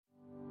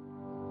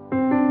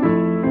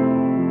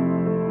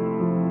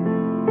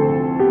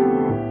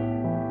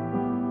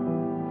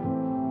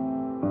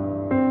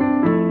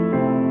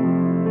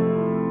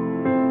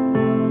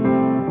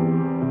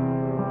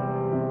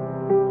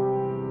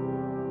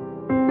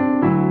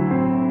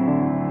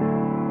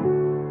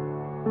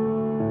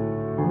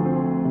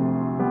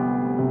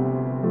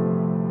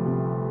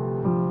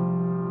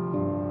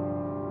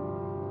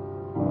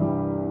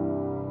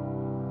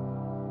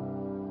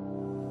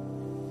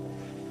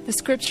The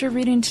scripture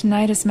reading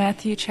tonight is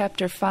Matthew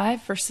chapter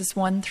 5, verses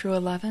 1 through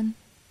 11.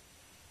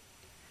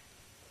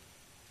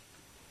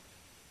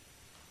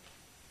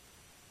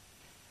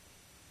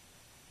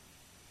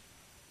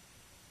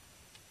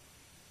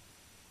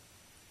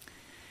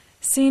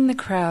 Seeing the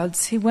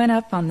crowds, he went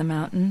up on the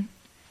mountain,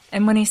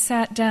 and when he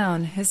sat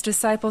down, his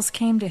disciples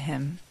came to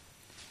him.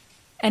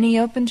 And he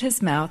opened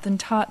his mouth and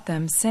taught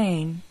them,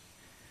 saying,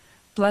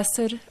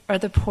 "Blessed are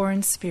the poor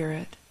in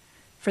spirit,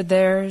 for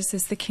theirs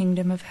is the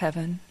kingdom of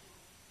heaven.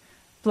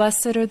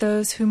 Blessed are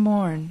those who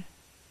mourn,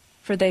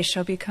 for they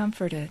shall be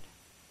comforted.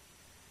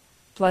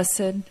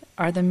 Blessed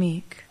are the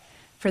meek,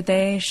 for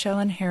they shall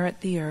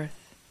inherit the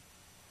earth.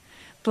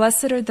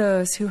 Blessed are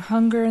those who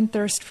hunger and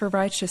thirst for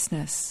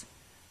righteousness,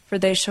 for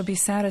they shall be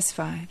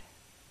satisfied.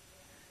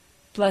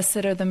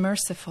 Blessed are the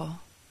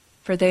merciful,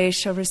 for they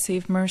shall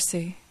receive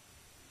mercy.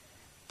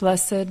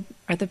 Blessed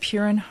are the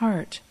pure in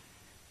heart,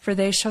 for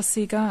they shall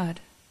see God.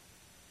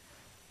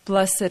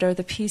 Blessed are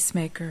the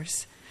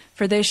peacemakers,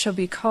 for they shall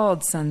be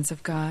called sons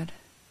of God.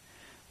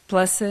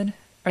 Blessed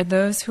are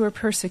those who are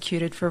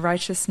persecuted for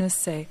righteousness'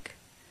 sake,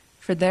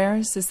 for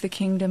theirs is the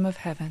kingdom of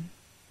heaven.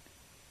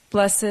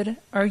 Blessed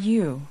are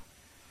you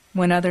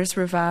when others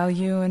revile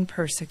you and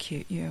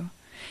persecute you,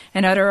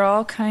 and utter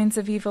all kinds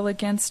of evil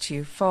against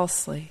you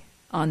falsely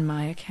on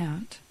my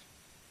account."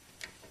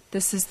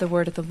 This is the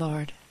word of the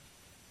Lord.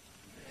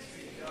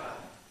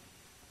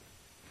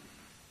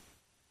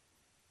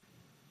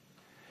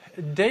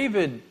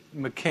 David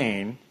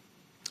McCain,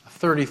 a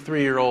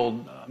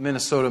 33-year-old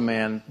Minnesota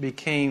man,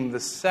 became the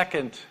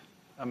second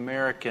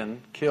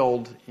American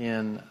killed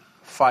in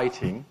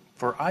fighting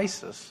for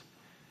ISIS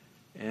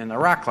in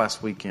Iraq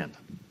last weekend.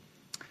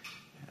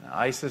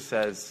 ISIS,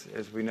 as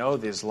we know,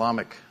 the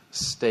Islamic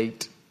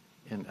State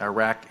in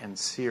Iraq and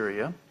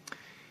Syria,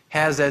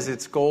 has as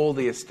its goal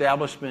the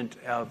establishment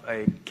of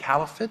a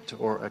caliphate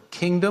or a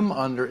kingdom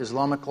under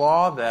Islamic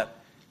law that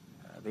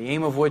the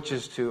aim of which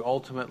is to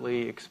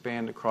ultimately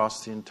expand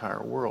across the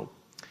entire world.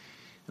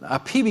 A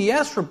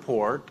PBS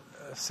report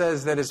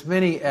says that as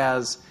many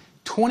as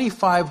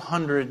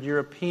 2,500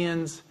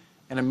 Europeans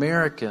and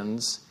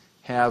Americans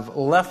have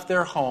left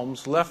their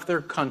homes, left their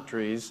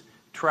countries,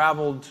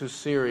 traveled to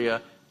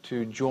Syria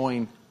to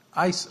join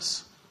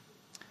ISIS.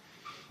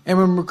 And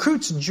when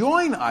recruits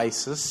join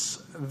ISIS,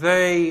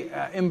 they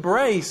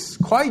embrace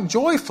quite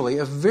joyfully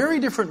a very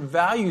different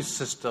value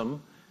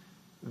system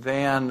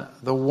than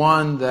the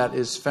one that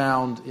is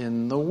found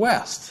in the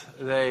West.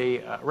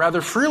 They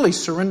rather freely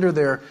surrender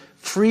their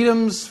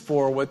freedoms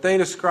for what they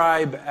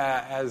describe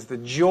as the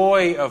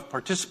joy of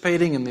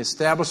participating in the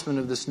establishment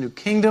of this new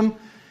kingdom.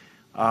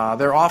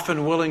 They're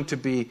often willing to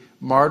be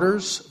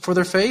martyrs for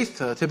their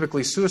faith,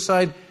 typically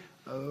suicide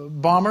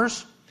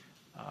bombers.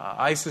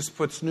 ISIS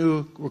puts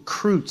new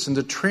recruits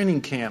into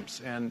training camps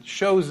and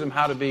shows them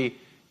how to be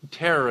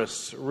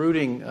terrorists,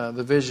 rooting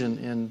the vision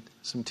in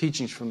some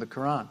teachings from the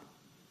Quran.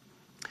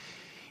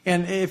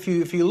 And if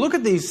you look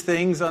at these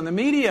things on the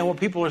media and what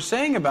people are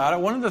saying about it,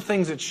 one of the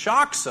things that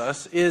shocks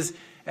us is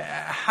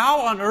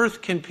how on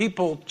earth can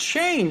people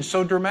change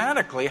so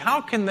dramatically? How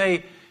can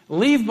they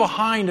leave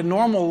behind a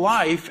normal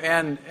life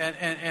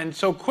and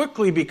so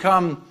quickly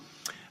become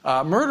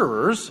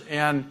murderers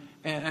and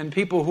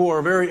people who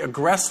are very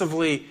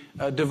aggressively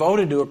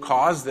devoted to a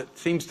cause that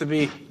seems to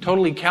be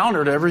totally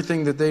counter to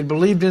everything that they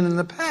believed in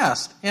the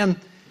past? And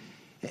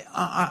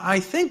I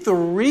think the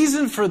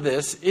reason for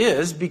this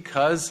is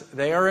because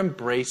they are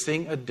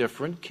embracing a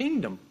different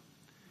kingdom.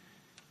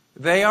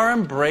 They are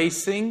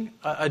embracing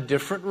a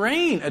different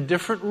reign, a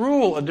different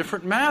rule, a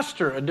different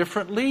master, a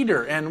different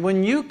leader. And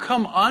when you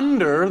come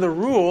under the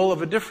rule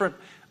of a different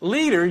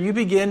leader, you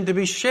begin to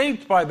be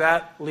shaped by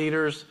that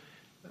leader's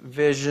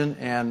vision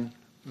and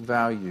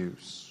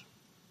values.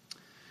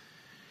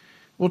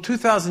 Well,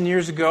 2,000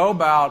 years ago,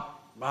 about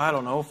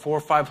 400 or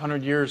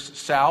 500 years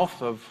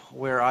south of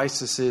where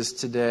ISIS is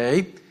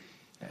today,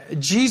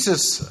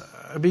 Jesus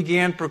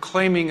began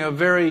proclaiming a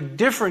very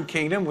different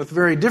kingdom with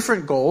very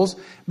different goals,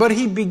 but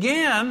he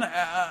began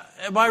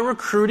by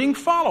recruiting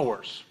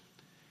followers.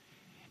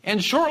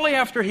 And shortly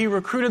after he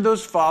recruited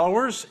those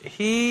followers,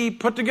 he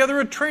put together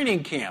a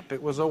training camp.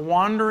 It was a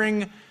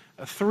wandering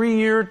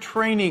 3-year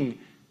training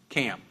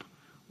camp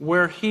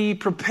where he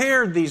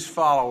prepared these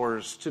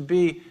followers to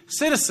be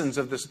citizens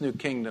of this new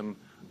kingdom,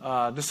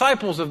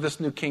 disciples of this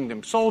new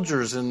kingdom,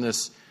 soldiers in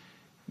this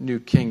new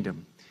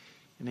kingdom.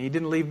 And he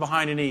didn't leave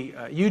behind any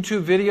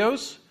YouTube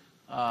videos,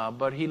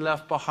 but he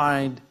left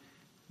behind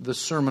the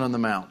Sermon on the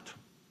Mount.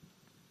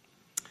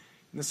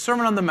 And the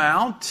Sermon on the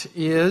Mount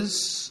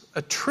is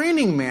a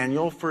training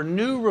manual for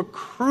new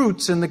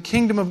recruits in the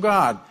kingdom of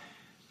God.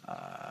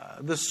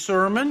 The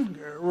sermon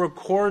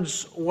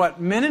records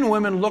what men and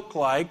women look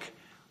like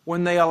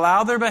when they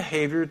allow their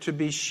behavior to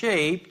be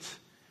shaped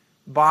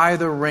by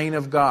the reign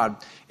of God.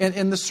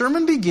 And the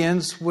sermon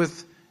begins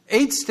with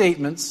 8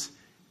 statements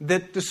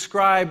that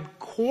describe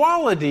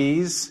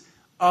qualities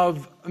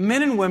of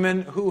men and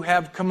women who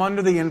have come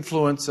under the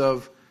influence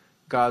of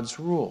God's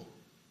rule.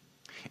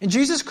 And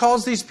Jesus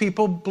calls these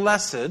people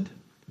blessed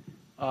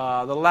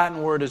The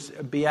Latin word is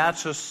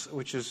beatus,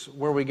 which is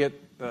where we get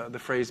the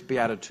phrase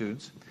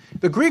beatitudes.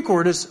 The Greek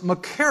word is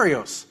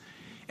makarios.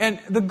 And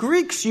the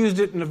Greeks used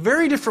it in a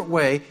very different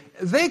way.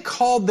 They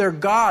called their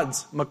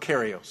gods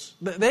makarios.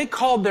 They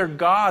called their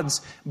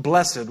gods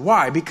blessed.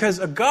 Why? Because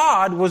a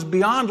god was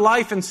beyond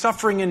life and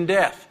suffering and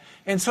death.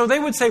 And so they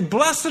would say,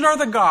 blessed are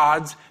the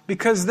gods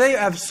because they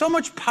have so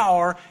much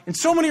power and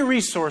so many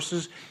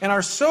resources and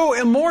are so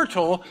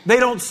immortal,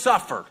 they don't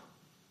suffer.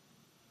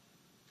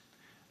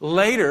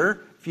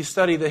 Later, if you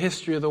study the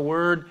history of the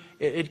word,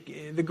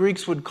 the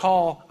Greeks would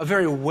call a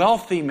very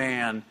wealthy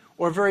man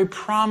or a very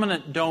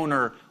prominent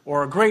donor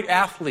or a great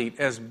athlete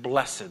as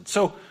blessed.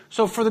 So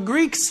for the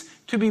Greeks,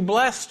 to be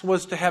blessed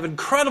was to have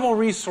incredible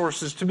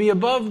resources, to be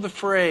above the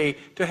fray,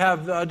 to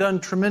have done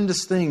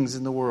tremendous things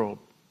in the world.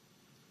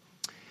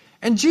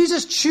 And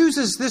Jesus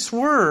chooses this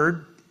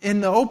word in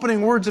the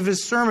opening words of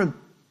His sermon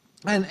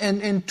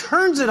and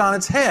turns it on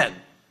its head.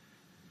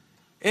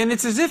 And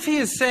it's as if He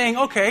is saying,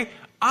 okay,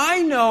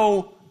 I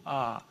know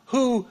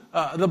who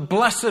the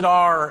blessed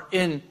are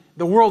in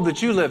the world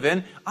that you live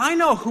in. I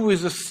know who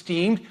is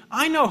esteemed.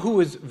 I know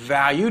who is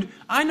valued.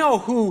 I know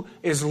who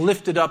is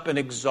lifted up and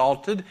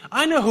exalted.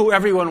 I know who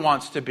everyone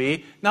wants to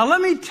be. Now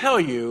let me tell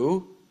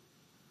you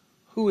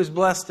who is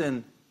blessed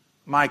in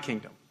my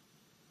kingdom.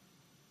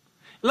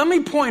 Let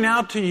me point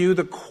out to you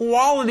the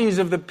qualities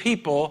of the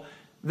people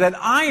that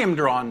I am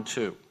drawn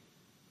to.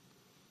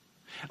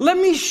 Let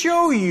me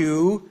show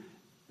you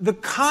the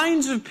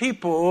kinds of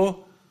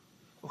people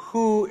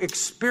who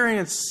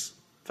experience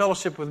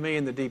fellowship with me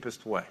in the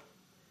deepest way.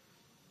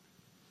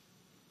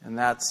 And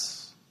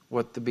that's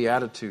what the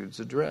Beatitudes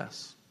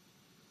address.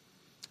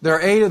 There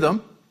are 8 of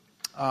them.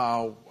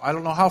 I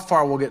don't know how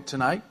far we'll get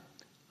tonight,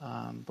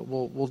 but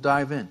we'll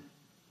dive in.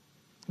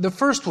 The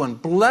first one,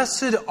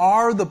 blessed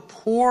are the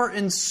poor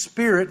in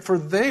spirit, for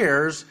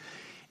theirs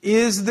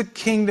is the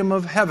kingdom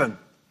of heaven.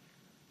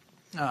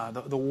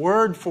 The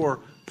word for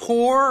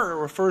poor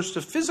refers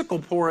to physical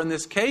poor in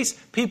this case,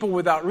 people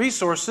without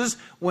resources.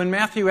 When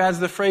Matthew adds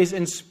the phrase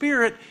in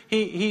spirit,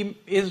 he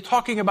is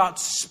talking about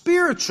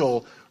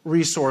spiritual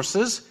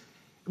resources.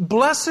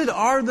 Blessed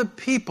are the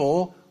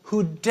people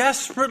who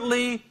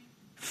desperately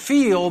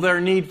feel their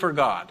need for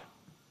God.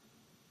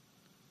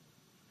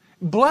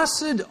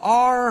 Blessed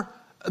are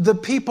the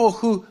people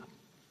who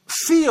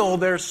feel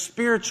their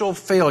spiritual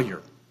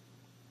failure.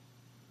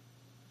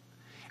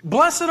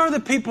 Blessed are the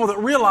people that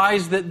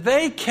realize that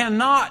they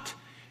cannot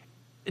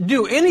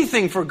do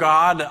anything for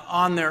God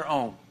on their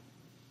own.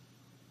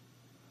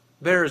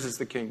 Theirs is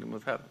the kingdom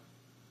of heaven.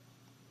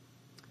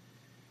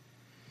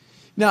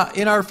 Now,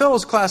 in our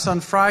fellows class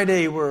on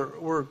Friday,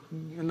 we're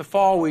in the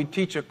fall, we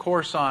teach a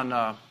course on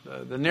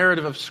the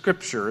narrative of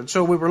Scripture. And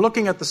so we were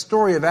looking at the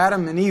story of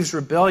Adam and Eve's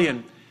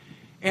rebellion.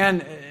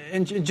 And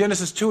in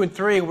Genesis 2 and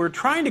 3, we're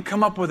trying to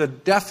come up with a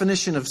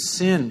definition of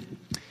sin.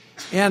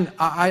 And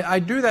I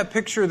drew that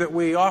picture that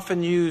we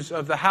often use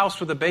of the house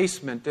with a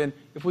basement. And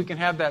if we can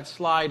have that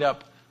slide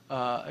up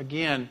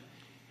again.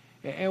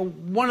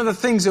 And one of the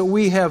things that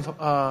we have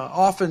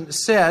often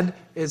said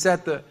is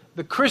that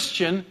the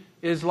Christian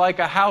is like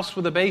a house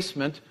with a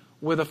basement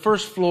with a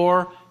first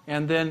floor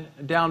and then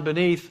down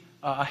beneath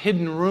a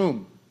hidden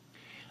room.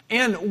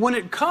 And when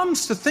it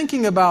comes to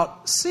thinking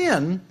about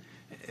sin,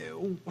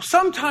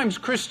 sometimes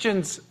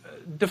Christians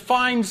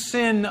define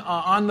sin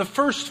on the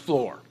first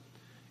floor,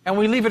 and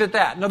we leave it at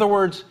that. In other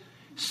words,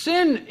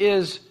 sin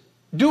is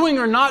doing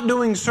or not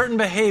doing certain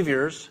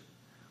behaviors,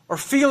 or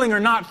feeling or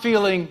not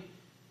feeling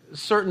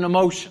certain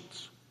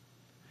emotions.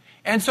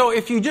 And so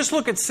if you just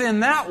look at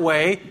sin that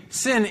way,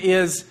 sin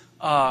is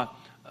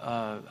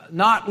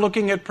not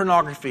looking at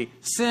pornography.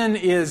 Sin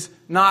is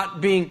not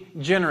being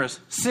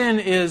generous. Sin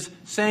is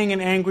saying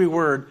an angry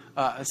word.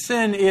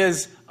 Sin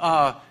is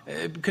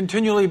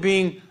continually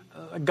being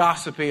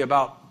gossipy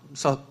about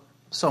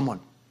someone.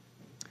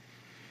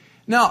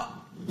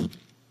 Now,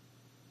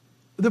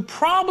 the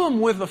problem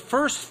with the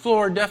first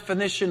floor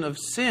definition of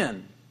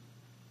sin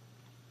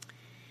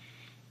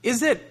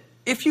is that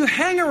if you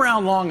hang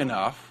around long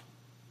enough,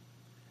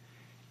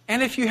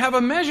 and if you have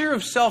a measure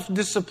of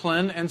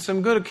self-discipline and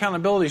some good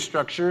accountability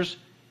structures,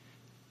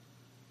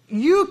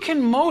 you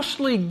can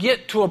mostly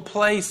get to a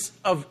place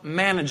of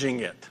managing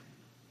it.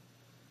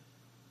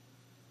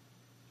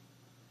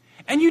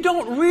 And you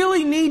don't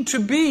really need to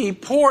be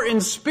poor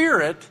in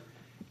spirit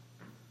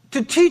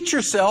to teach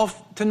yourself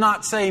to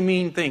not say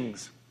mean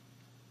things.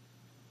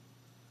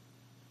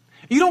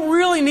 You don't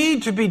really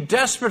need to be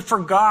desperate for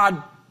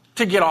God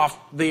to get off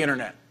the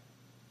internet.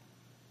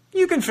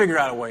 You can figure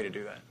out a way to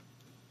do that.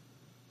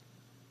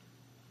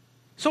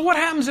 So what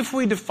happens if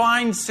we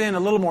define sin a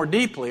little more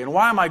deeply? And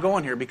why am I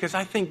going here? Because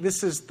I think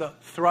this is the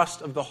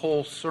thrust of the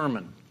whole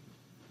sermon.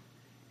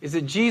 Is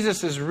that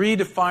Jesus is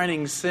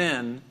redefining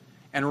sin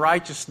and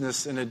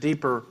righteousness in a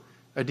deeper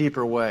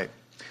way.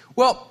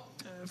 Well,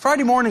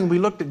 Friday morning we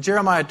looked at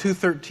Jeremiah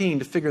 2:13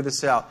 to figure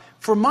this out.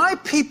 For my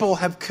people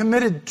have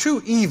committed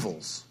 2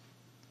 evils.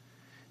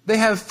 They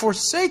have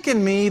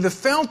forsaken me, the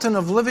fountain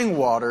of living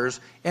waters,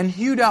 and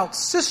hewed out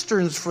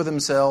cisterns for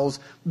themselves,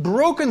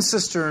 broken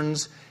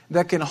cisterns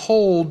that can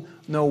hold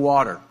no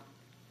water.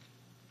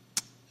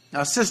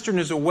 Now, a cistern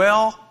is a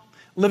well.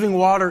 Living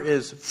water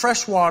is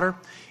fresh water.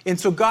 And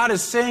so God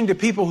is saying to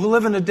people who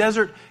live in a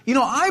desert,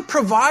 I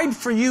provide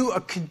for you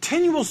a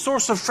continual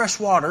source of fresh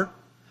water,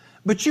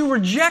 but you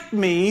reject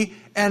me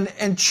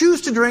and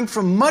choose to drink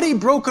from muddy,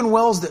 broken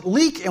wells that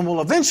leak and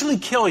will eventually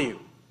kill you.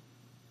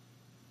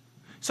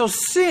 So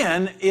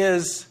sin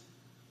is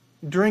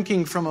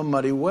drinking from a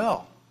muddy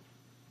well.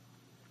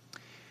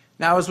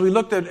 Now, as we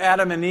looked at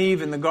Adam and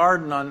Eve in the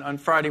garden on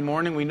Friday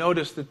morning, we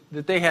noticed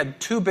that they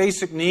had two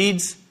basic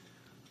needs.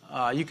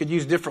 You could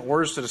use different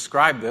words to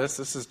describe this.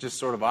 This is just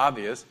sort of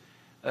obvious.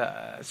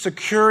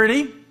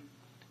 Security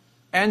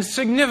and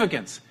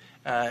significance.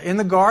 In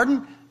the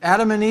garden,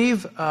 Adam and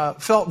Eve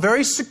felt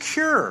very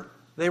secure.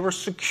 They were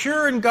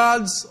secure in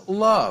God's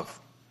love.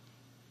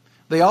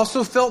 They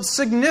also felt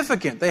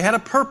significant. They had a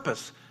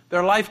purpose.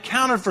 Their life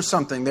counted for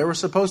something. They were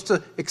supposed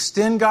to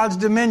extend God's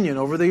dominion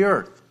over the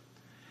earth.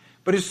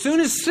 But as soon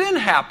as sin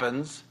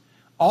happens,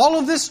 all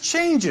of this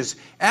changes.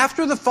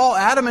 After the fall,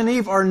 Adam and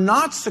Eve are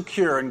not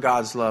secure in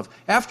God's love.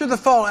 After the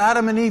fall,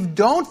 Adam and Eve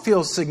don't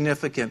feel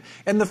significant.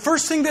 And the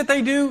first thing that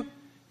they do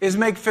is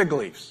make fig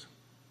leaves.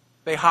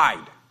 They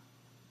hide.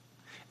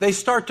 They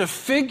start to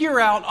figure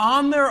out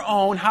on their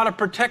own how to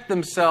protect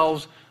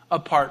themselves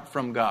apart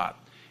from God.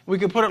 We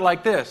could put it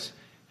like this.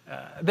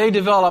 They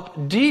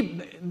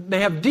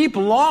have deep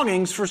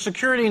longings for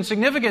security and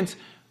significance.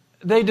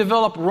 They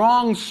develop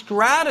wrong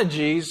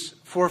strategies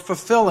for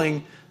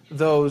fulfilling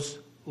those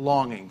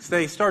longings.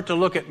 They start to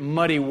look at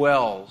muddy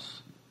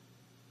wells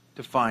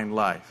to find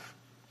life.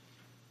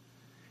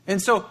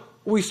 And so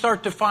we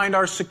start to find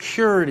our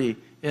security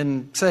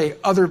in, say,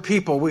 other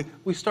people.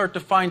 We start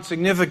to find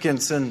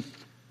significance in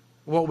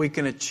what we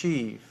can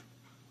achieve.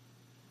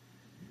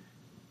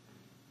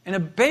 In a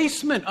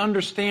basement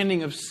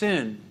understanding of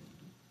sin,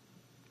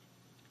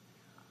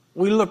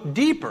 we look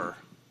deeper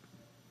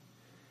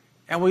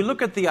and we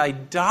look at the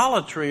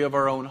idolatry of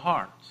our own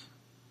hearts.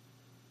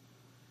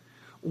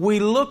 We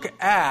look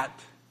at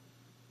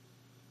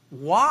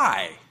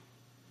why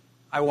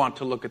I want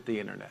to look at the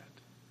internet.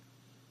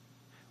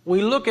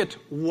 We look at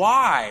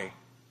why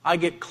I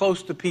get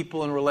close to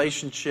people in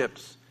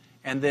relationships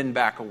and then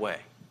back away.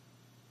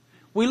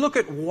 We look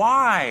at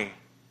why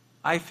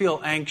I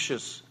feel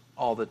anxious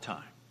all the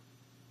time.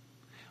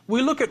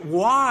 We look at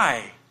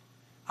why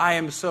I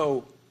am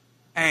so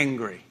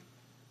angry.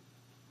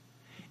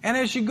 And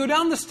as you go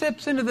down the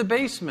steps into the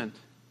basement,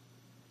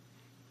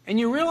 and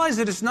you realize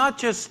that it's not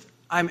just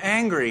I'm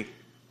angry,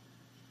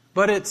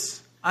 but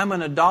it's I'm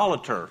an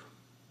idolater.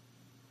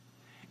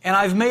 And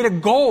I've made a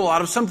goal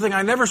out of something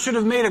I never should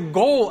have made a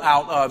goal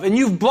out of. And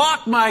you've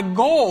blocked my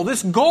goal.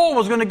 This goal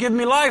was going to give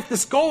me life.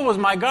 This goal was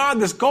my God.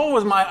 This goal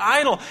was my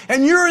idol.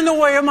 And you're in the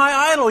way of my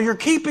idol. You're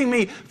keeping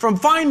me from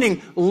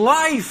finding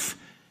life.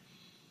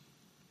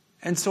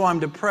 And so I'm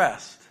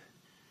depressed.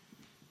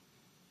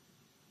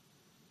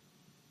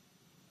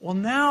 Well,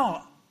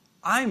 now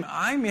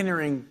I'm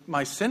entering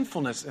my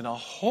sinfulness in a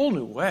whole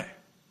new way.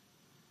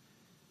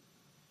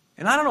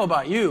 And I don't know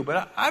about you,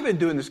 but I've been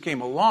doing this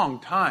game a long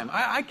time.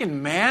 I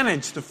can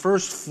manage the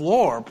first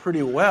floor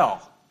pretty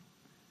well.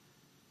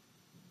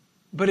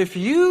 But if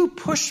you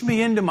push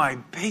me into my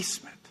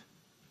basement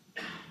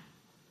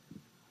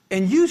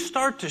and you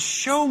start to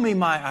show me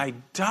my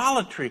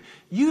idolatry,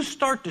 you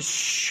start to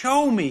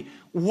show me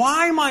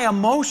why my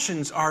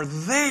emotions are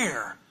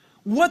there,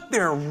 what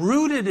they're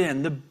rooted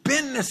in, the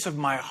bentness of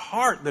my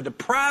heart, the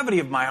depravity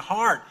of my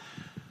heart,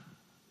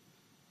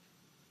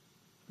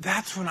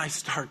 that's when I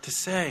start to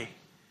say,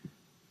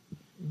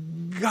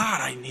 God,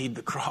 I need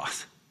the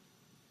cross.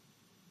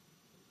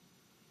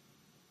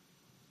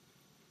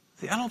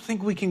 See, I don't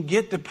think we can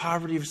get to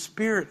poverty of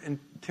spirit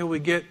until we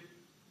get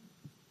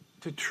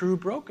to true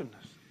brokenness.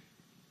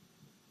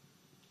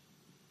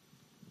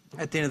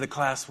 At the end of the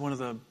class, one of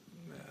the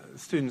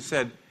students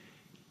said,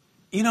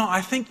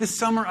 I think this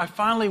summer I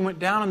finally went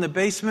down in the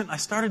basement. I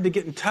started to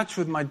get in touch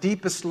with my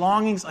deepest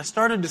longings. I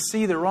started to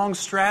see the wrong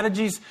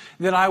strategies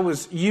that I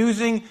was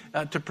using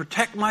to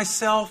protect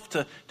myself,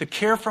 to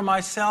care for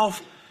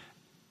myself.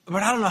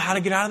 But I don't know how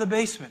to get out of the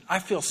basement. I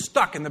feel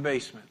stuck in the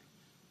basement.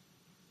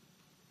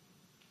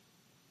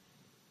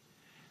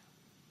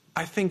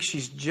 I think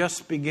she's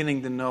just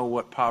beginning to know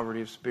what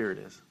poverty of spirit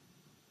is.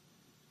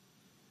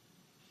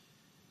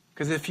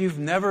 Because if you've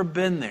never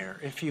been there,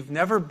 if you've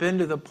never been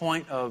to the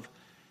point of,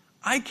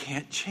 I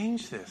can't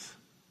change this.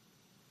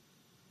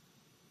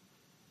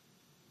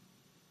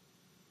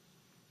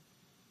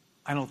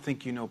 I don't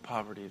think you know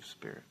poverty of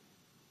spirit.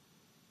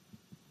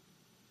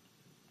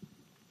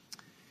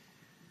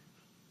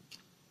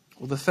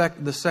 Well,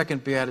 the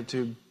second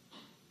beatitude.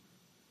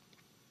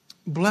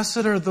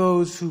 Blessed are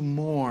those who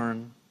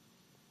mourn,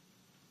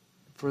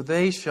 for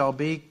they shall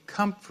be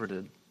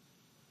comforted.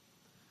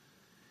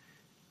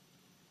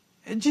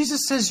 And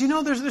Jesus says,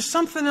 there's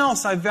something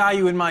else I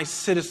value in my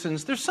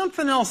citizens. There's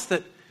something else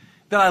that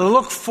I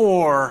look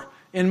for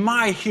in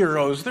my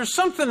heroes. There's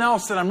something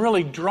else that I'm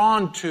really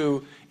drawn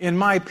to in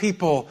my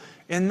people,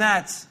 and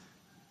that's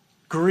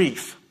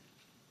grief.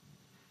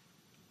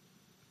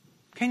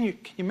 Can you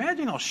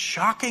imagine how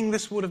shocking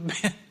this would have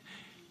been?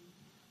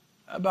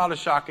 About as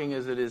shocking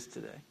as it is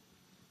today.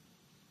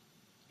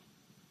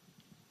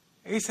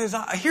 He says,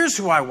 here's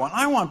who I want.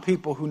 I want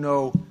people who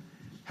know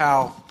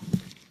how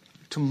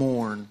to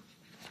mourn.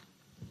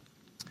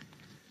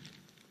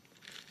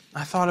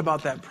 I thought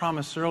about that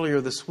promise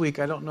earlier this week.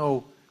 I don't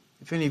know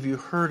if any of you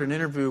heard an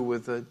interview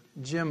with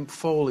Jim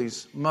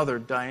Foley's mother,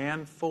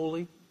 Diane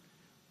Foley,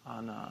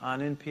 on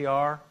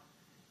NPR.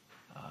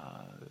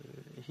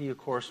 He, of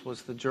course,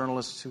 was the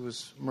journalist who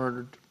was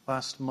murdered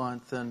last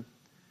month. And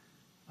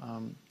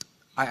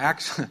I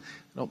actually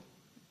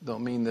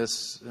don't mean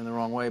this in the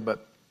wrong way,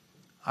 but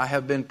I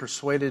have been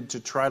persuaded to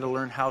try to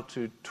learn how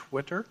to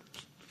Twitter.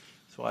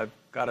 So I've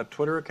got a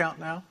Twitter account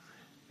now,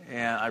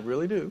 and I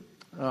really do.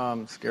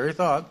 Scary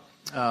thought.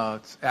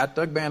 It's at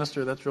Doug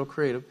Bannister. That's real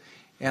creative.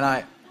 And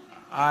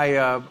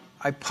I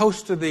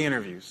posted the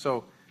interview.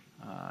 So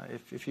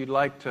if you'd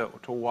like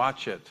to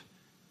watch it,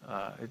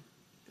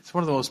 it's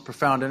one of the most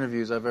profound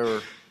interviews I've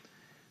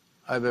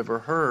ever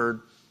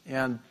heard.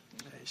 And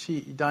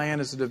Diane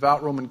is a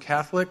devout Roman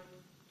Catholic,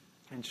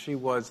 and she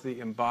was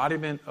the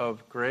embodiment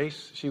of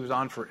grace. She was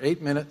on for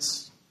 8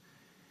 minutes,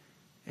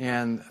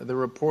 and the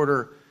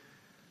reporter,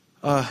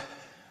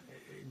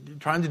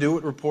 trying to do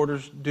what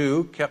reporters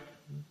do, kept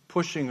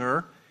pushing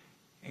her,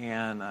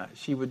 and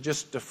she would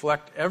just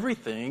deflect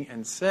everything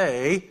and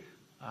say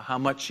how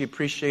much she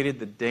appreciated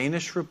the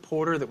Danish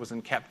reporter that was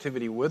in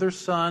captivity with her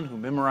son, who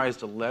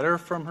memorized a letter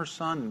from her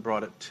son and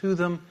brought it to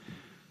them.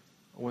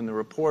 When the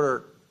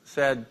reporter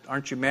said,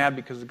 "Aren't you mad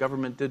because the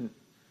government didn't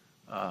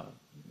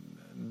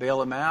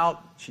bail him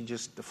out?" she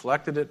just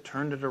deflected it,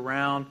 turned it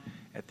around.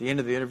 At the end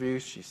of the interview,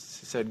 she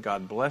said,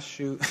 "God bless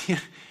you."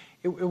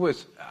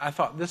 I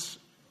thought, this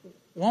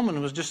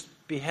woman was just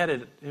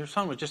beheaded, her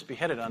son was just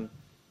beheaded on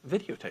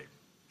videotape.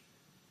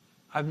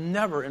 I've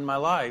never in my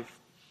life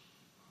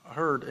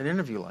heard an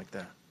interview like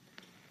that.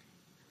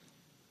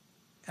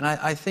 And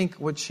I think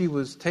what she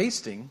was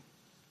tasting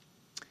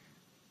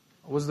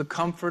was the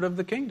comfort of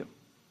the kingdom.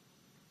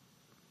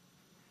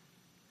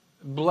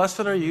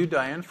 Blessed are you,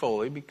 Diane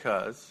Foley,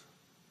 because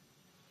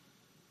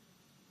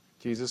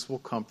Jesus will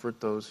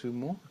comfort those who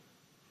mourn.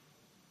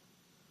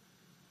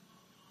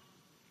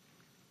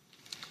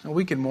 Now,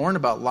 we can mourn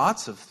about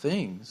lots of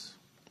things.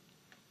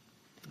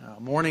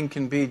 Mourning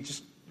can be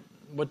just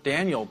what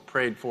Daniel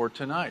prayed for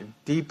tonight.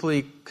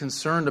 Deeply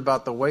concerned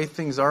about the way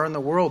things are in the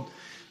world.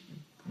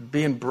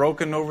 Being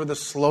broken over the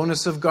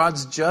slowness of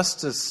God's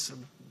justice.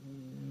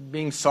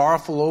 Being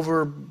sorrowful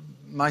over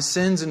my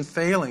sins and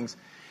failings.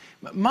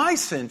 My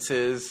sense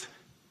is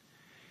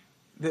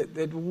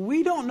that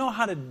we don't know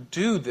how to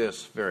do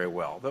this very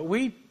well. That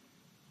we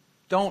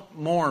don't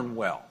mourn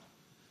well.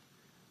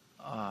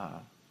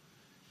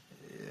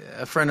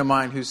 A friend of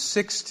mine who's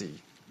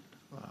 60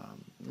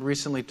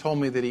 recently told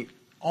me that he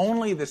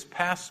only this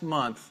past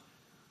month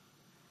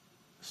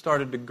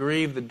started to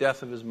grieve the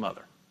death of his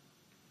mother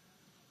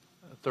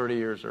 30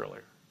 years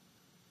earlier.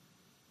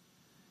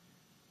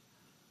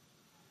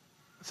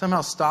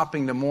 Somehow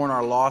stopping to mourn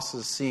our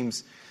losses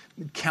seems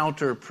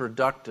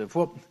counterproductive.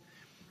 Well,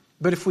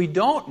 but if we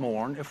don't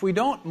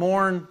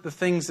mourn the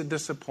things that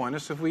disappoint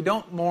us, if we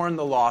don't mourn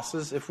the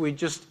losses, if we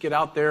just get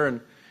out there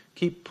and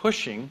keep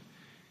pushing,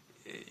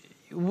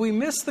 we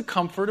miss the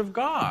comfort of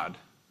God.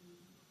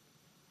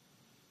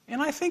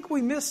 And I think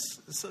we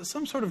miss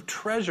some sort of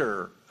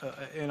treasure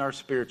in our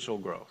spiritual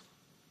growth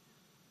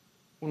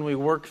when we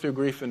work through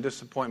grief and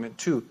disappointment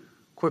too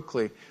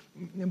quickly.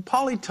 And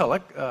Polly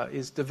Tulloch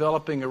is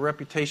developing a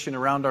reputation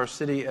around our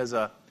city as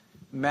a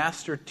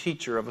master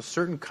teacher of a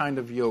certain kind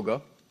of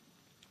yoga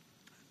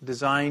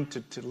designed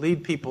to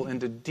lead people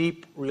into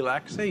deep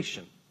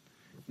relaxation.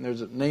 And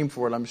there's a name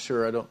for it, I'm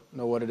sure. I don't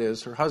know what it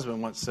is. Her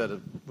husband once said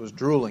it was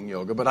drooling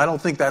yoga, but I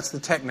don't think that's the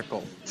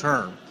technical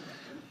term.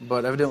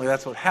 But evidently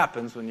that's what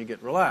happens when you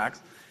get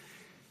relaxed.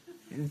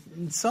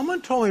 And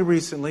someone told me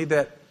recently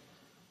that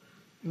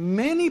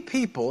many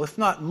people, if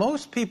not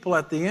most people,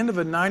 at the end of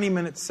a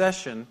 90-minute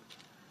session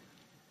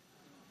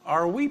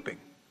are weeping.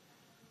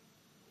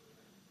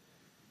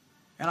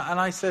 And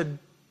I said,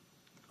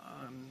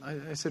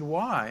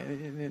 why?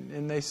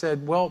 And they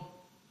said, well,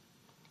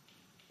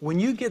 when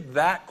you get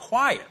that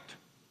quiet,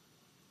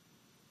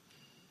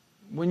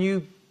 when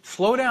you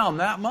slow down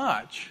that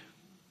much,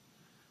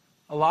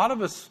 a lot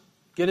of us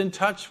get in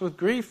touch with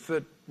grief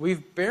that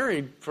we've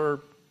buried for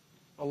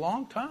a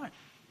long time.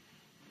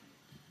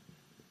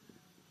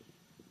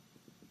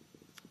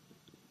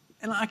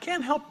 And I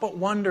can't help but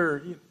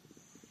wonder,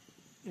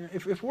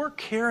 if we're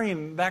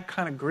carrying that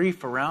kind of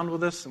grief around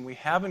with us and we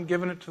haven't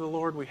given it to the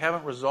Lord, we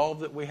haven't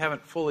resolved it, we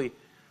haven't fully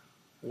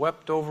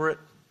wept over it,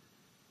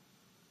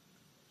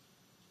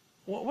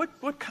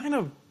 what kind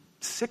of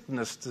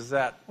sickness does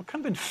that, what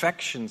kind of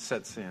infection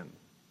sets in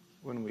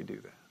when we do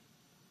that?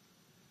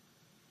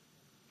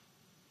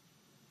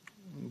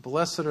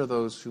 Blessed are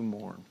those who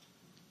mourn.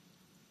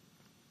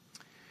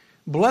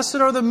 Blessed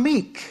are the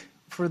meek,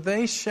 for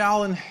they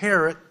shall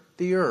inherit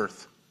the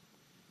earth.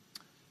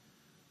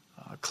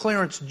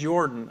 Clarence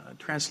Jordan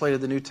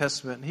translated the New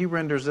Testament, and he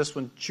renders this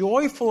one,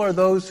 joyful are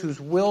those whose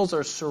wills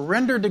are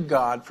surrendered to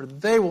God, for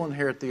they will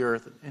inherit the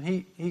earth. And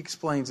he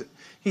explains it.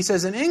 He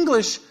says, in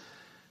English,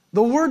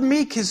 the word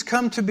meek has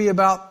come to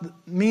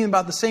mean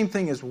about the same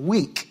thing as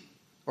weak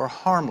or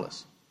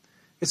harmless.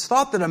 It's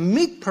thought that a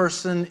meek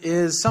person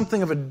is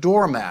something of a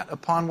doormat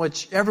upon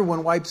which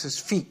everyone wipes his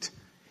feet,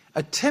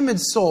 a timid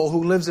soul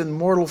who lives in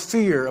mortal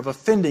fear of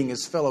offending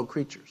his fellow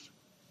creatures.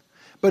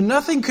 But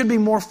nothing could be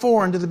more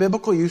foreign to the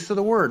biblical use of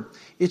the word.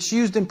 It's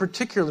used in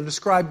particular to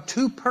describe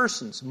two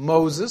persons,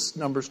 Moses,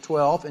 Numbers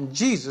 12, and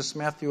Jesus,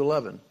 Matthew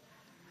 11.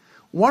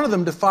 One of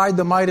them defied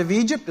the might of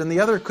Egypt, and the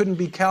other couldn't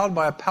be cowed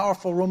by a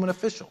powerful Roman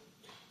official.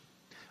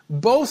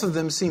 Both of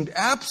them seemed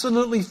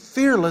absolutely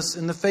fearless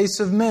in the face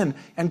of men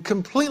and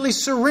completely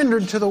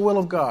surrendered to the will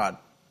of God.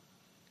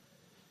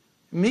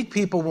 Meek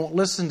people won't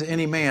listen to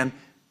any man,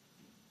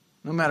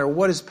 no matter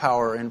what his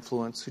power or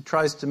influence, who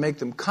tries to make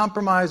them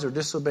compromise or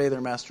disobey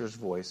their master's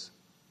voice.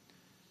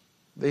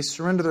 They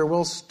surrender their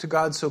wills to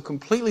God so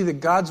completely that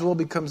God's will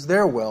becomes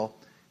their will,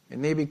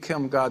 and they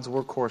become God's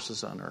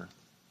workhorses on earth.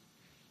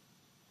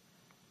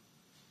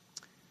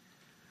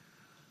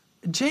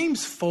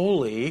 James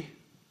Foley,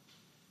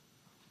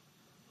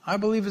 I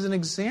believe, is an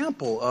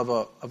example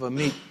of a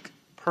meek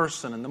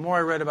person. And the more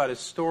I read about his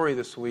story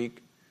this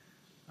week,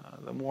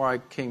 the more I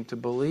came to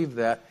believe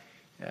that.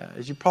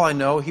 As you probably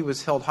know, he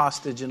was held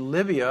hostage in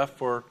Libya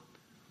for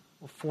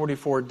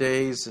 44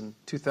 days in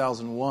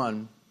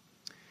 2001.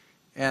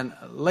 And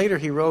later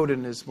he wrote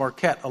in his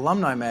Marquette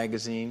alumni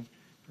magazine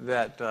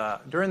that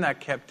during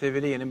that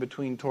captivity and in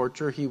between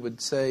torture, he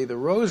would say the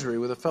rosary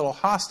with a fellow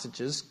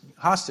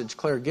hostage,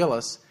 Claire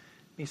Gillis.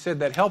 He said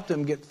that helped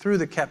him get through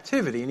the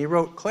captivity. And he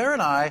wrote, Claire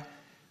and I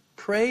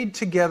prayed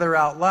together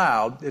out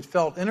loud. It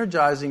felt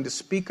energizing to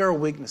speak our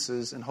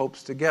weaknesses and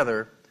hopes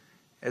together,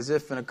 as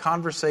if in a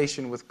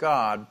conversation with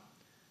God,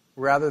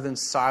 rather than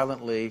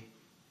silently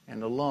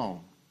and alone.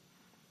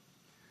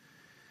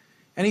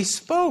 And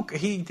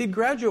he did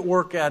graduate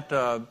work at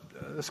the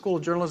School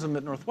of Journalism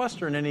at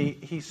Northwestern, and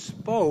he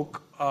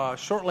spoke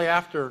shortly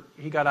after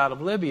he got out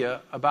of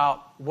Libya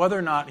about whether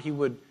or not he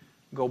would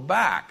go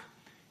back.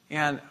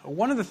 And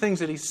one of the things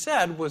that he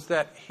said was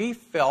that he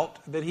felt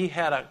that he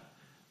had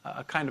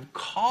a kind of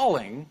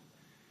calling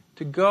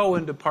to go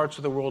into parts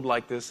of the world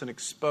like this and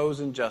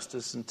expose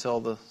injustice and tell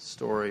the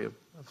story of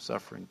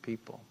suffering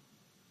people.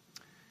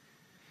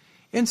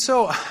 And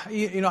so,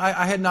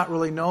 I had not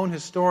really known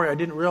his story. I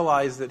didn't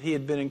realize that he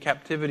had been in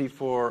captivity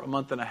for a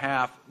month and a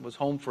half, was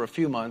home for a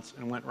few months,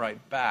 and went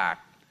right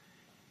back.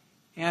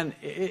 And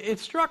it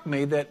struck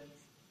me that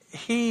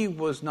he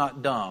was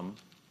not dumb,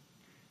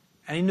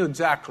 and he knew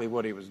exactly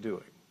what he was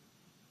doing.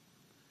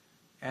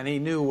 And he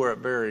knew where it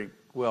very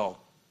well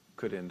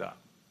could end up.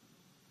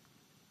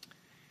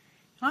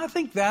 I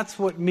think that's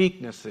what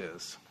meekness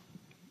is.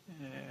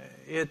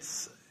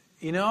 It's,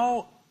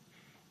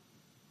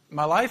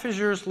 my life is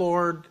yours,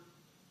 Lord.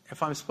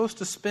 If I'm supposed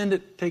to spend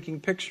it taking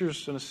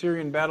pictures on a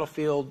Syrian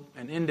battlefield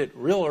and end it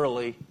real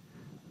early,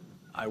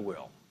 I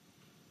will.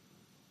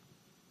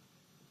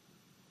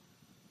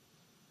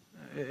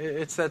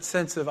 It's that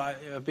sense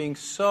of being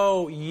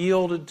so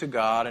yielded to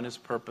God and His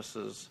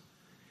purposes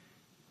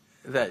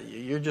that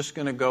you're just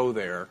going to go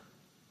there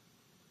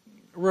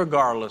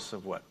regardless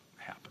of what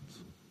happens.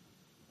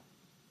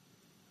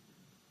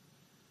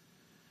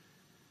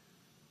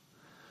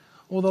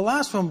 Well, the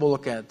last one we'll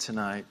look at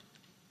tonight.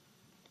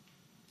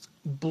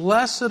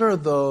 Blessed are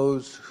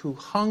those who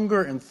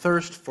hunger and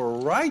thirst for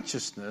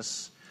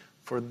righteousness,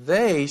 for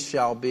they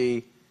shall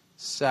be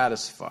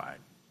satisfied.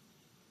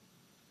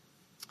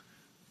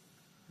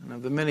 And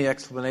of the many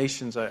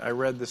explanations I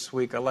read this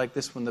week, I like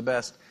this one the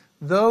best.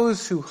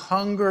 Those who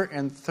hunger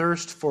and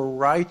thirst for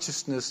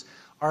righteousness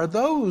are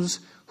those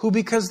who,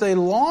 because they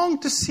long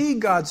to see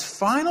God's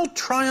final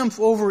triumph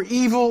over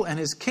evil and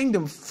His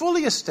kingdom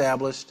fully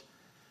established,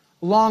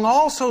 long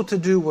also to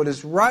do what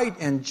is right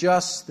and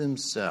just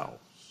themselves.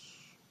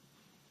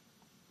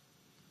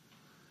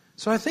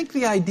 So I think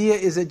the idea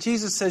is that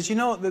Jesus says,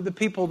 the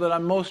people that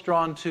I'm most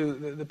drawn to,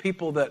 the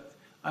people that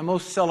I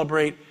most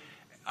celebrate,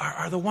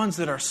 are the ones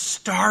that are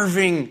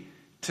starving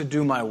to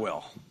do my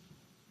will.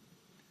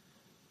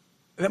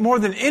 That more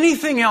than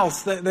anything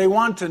else, that they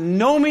want to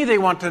know me, they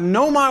want to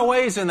know my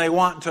ways, and they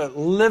want to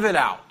live it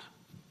out.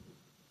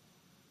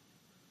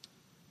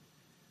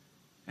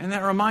 And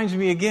that reminds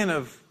me again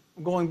of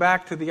going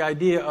back to the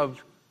idea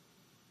of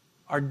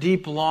our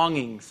deep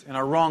longings and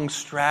our wrong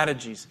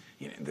strategies.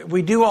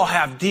 We do all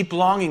have deep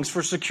longings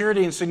for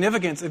security and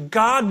significance. If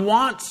God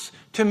wants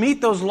to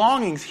meet those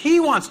longings, He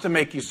wants to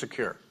make you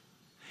secure.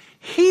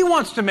 He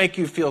wants to make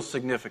you feel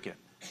significant.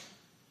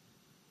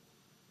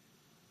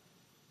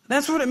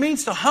 That's what it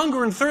means to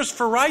hunger and thirst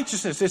for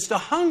righteousness. It's to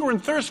hunger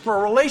and thirst for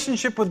a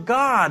relationship with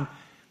God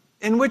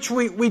in which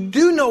we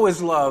do know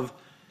His love,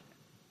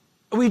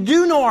 we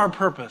do know our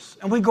purpose,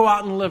 and we go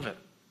out and live it.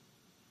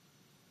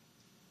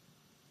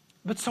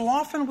 But so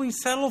often we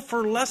settle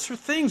for lesser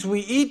things.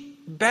 We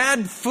eat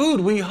bad food.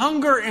 We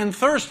hunger and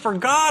thirst for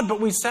God, but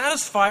we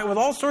satisfy it with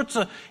all sorts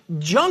of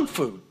junk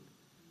food.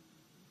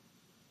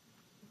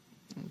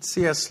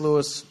 C.S.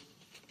 Lewis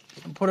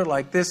put it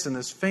like this in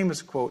this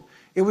famous quote: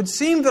 "It would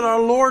seem that our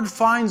Lord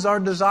finds our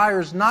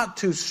desires not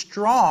too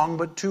strong,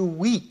 but too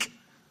weak.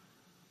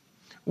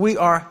 We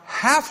are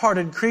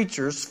half-hearted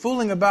creatures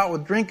fooling about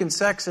with drink and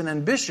sex and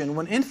ambition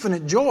when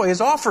infinite joy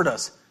is offered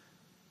us.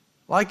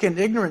 Like an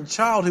ignorant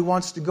child who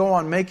wants to go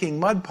on making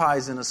mud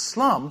pies in a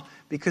slum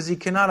because he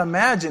cannot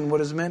imagine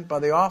what is meant by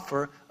the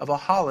offer of a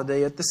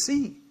holiday at the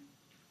sea.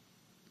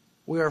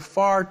 We are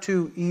far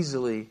too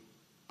easily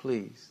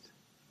pleased."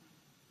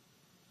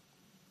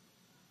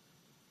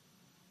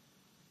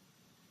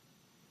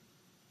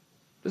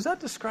 Does that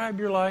describe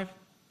your life?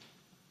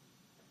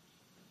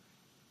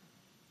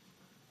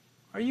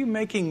 Are you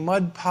making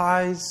mud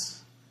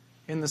pies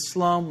in the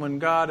slum when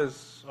God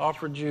has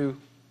offered you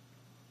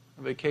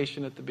a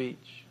vacation at the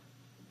beach?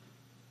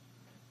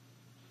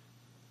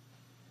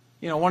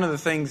 You know, one of the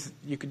things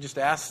you could just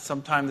ask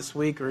sometime this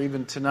week or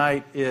even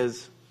tonight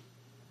is,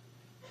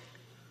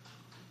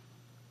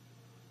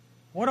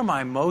 what am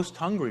I most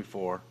hungry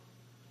for?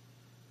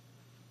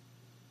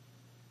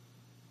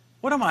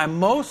 What am I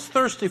most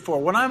thirsty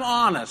for? When I'm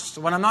honest,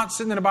 when I'm not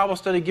sitting in a Bible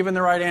study giving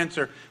the right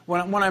answer,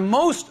 when I'm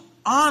most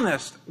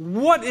honest,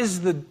 what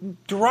is the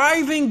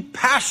driving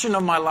passion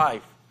of my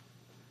life?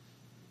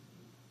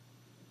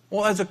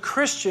 Well, as a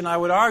Christian, I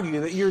would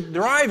argue that your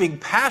driving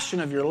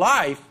passion of your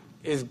life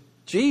is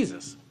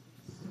Jesus.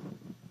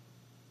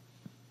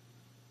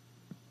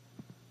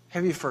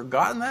 Have you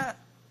forgotten that?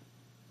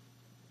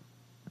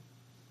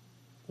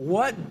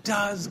 What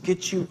does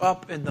get you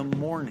up in the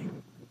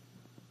morning?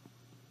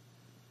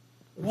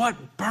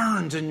 What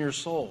burns in your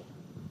soul?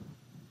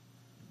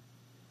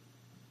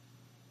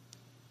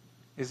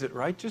 Is it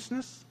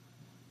righteousness?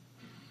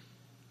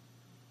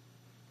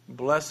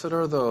 Blessed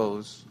are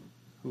those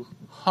who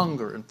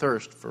hunger and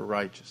thirst for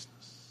righteousness.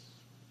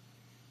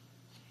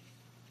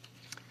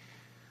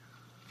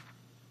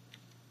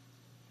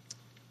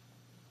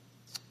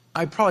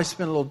 I probably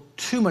spent a little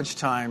too much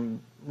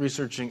time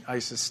researching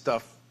ISIS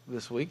stuff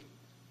this week.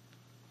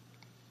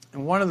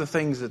 And one of the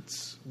things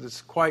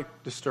that's quite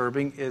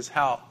disturbing is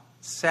how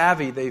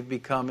savvy they've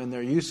become in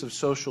their use of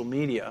social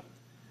media.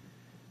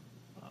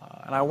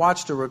 And I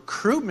watched a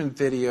recruitment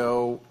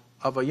video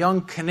of a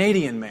young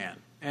Canadian man.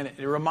 And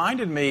it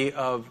reminded me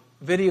of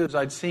videos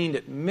I'd seen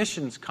at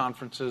missions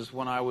conferences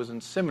when I was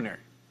in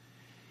seminary.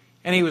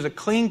 And he was a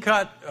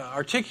clean-cut,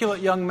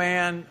 articulate young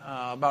man,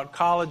 about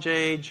college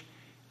age.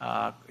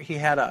 He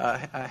had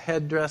a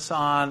headdress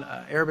on.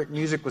 Arabic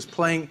music was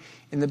playing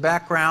in the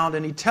background.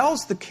 And he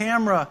tells the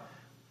camera,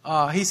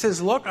 he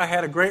says, "Look, I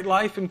had a great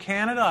life in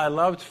Canada. I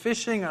loved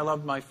fishing. I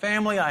loved my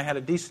family. I had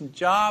a decent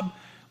job.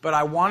 But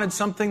I wanted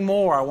something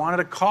more. I wanted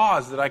a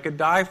cause that I could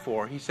die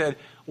for." He said,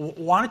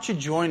 "Why don't you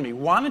join me?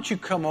 Why don't you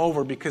come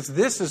over? Because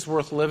this is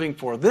worth living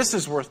for. This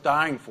is worth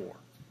dying for."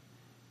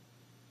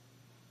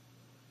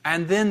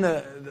 And then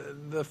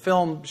the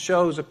film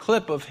shows a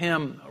clip of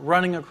him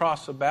running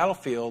across the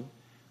battlefield,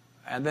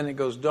 and then it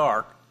goes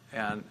dark,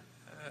 and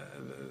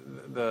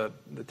the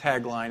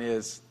tagline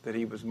is that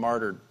he was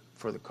martyred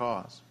for the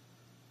cause.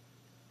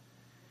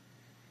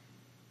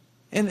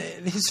 And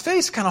his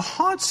face kind of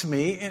haunts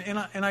me,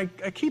 and I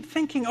keep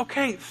thinking,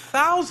 okay,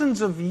 thousands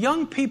of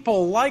young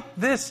people like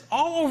this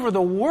all over the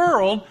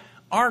world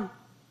are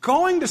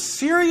going to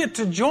Syria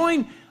to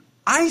join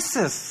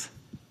ISIS.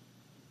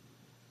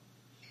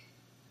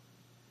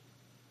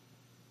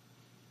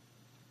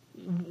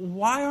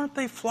 Why aren't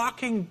they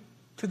flocking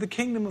to the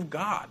kingdom of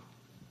God?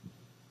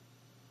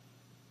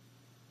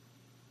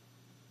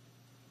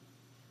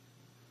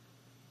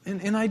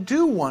 And I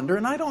do wonder,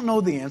 and I don't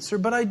know the answer,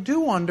 but I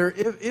do wonder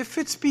if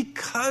it's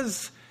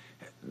because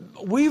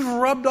we've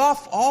rubbed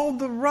off all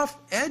the rough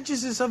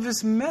edges of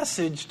his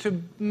message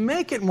to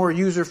make it more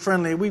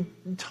user-friendly. We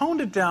toned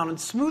it down and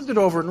smoothed it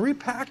over and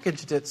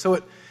repackaged it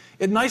so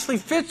it nicely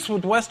fits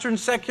with Western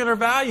secular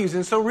values.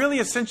 And so really,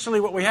 essentially,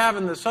 what we have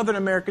in the Southern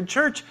American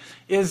church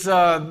is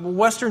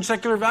Western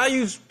secular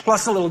values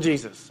plus a little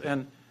Jesus.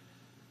 And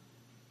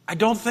I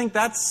don't think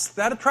that's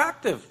that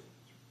attractive.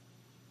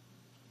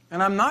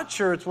 And I'm not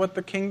sure it's what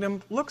the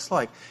kingdom looks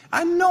like.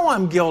 I know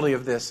I'm guilty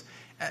of this.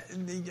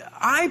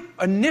 I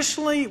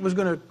initially was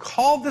going to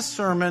call this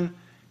sermon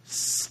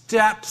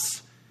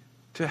Steps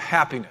to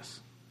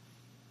Happiness.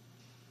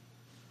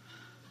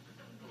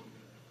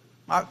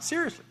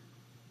 Seriously.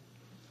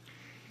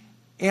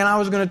 And I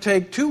was going to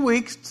take 2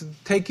 weeks to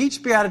take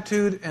each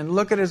beatitude and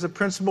look at it as a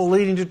principle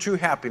leading to true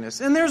happiness.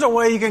 And there's a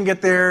way you can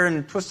get there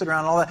and twist it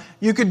around and all that.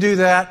 You could do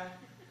that.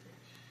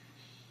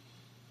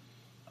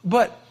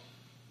 But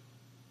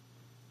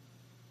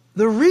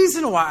the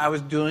reason why I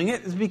was doing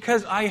it is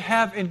because I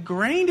have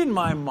ingrained in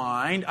my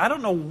mind, I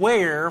don't know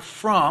where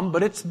from,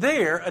 but it's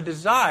there, a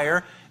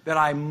desire that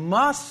I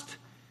must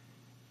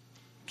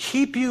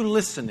keep you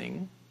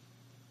listening,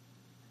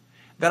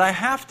 that I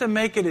have to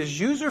make it as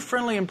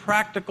user-friendly and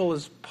practical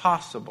as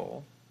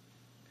possible,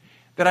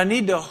 that I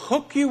need to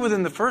hook you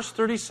within the first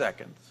 30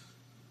 seconds,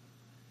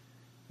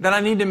 that I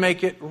need to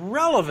make it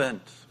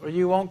relevant or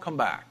you won't come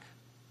back.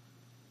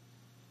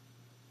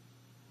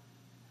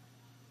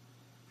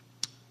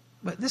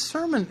 But this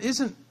sermon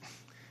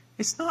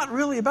it's not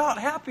really about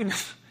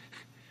happiness.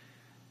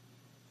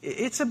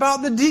 It's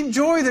about the deep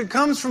joy that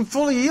comes from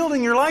fully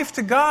yielding your life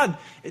to God.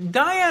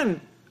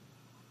 Diane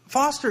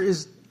Foster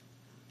is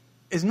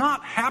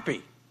not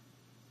happy.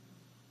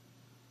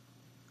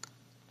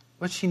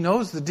 But she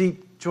knows the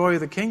deep joy of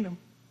the kingdom.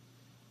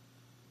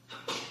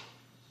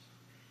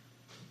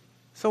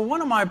 So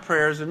one of my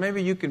prayers, and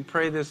maybe you can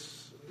pray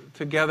this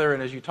together,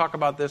 and as you talk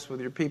about this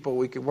with your people,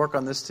 we can work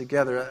on this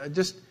together.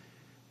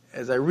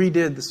 As I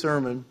redid the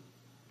sermon,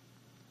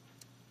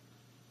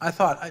 I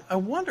thought, I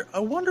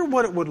wonder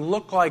what it would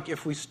look like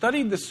if we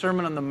studied the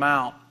Sermon on the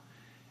Mount,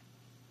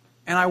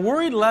 and I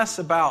worried less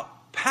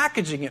about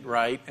packaging it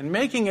right and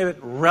making it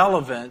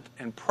relevant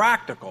and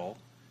practical.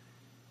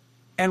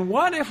 And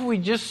what if we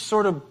just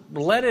sort of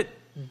let it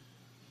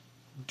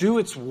do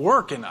its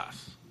work in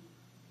us?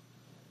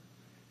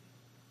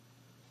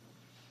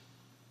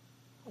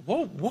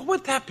 What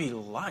would that be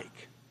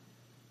like?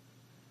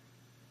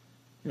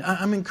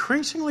 I'm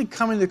increasingly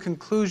coming to the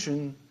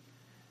conclusion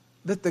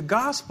that the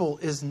gospel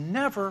is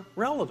never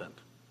relevant.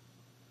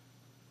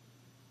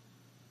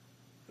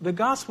 The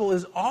gospel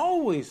is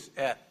always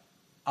at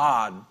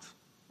odds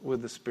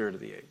with the spirit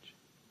of the age.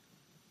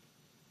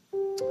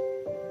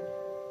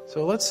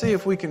 So let's see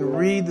if we can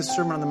read the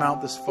Sermon on the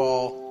Mount this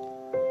fall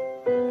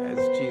as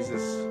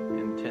Jesus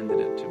intended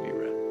it to be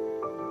read.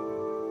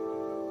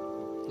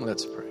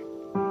 Let's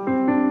pray.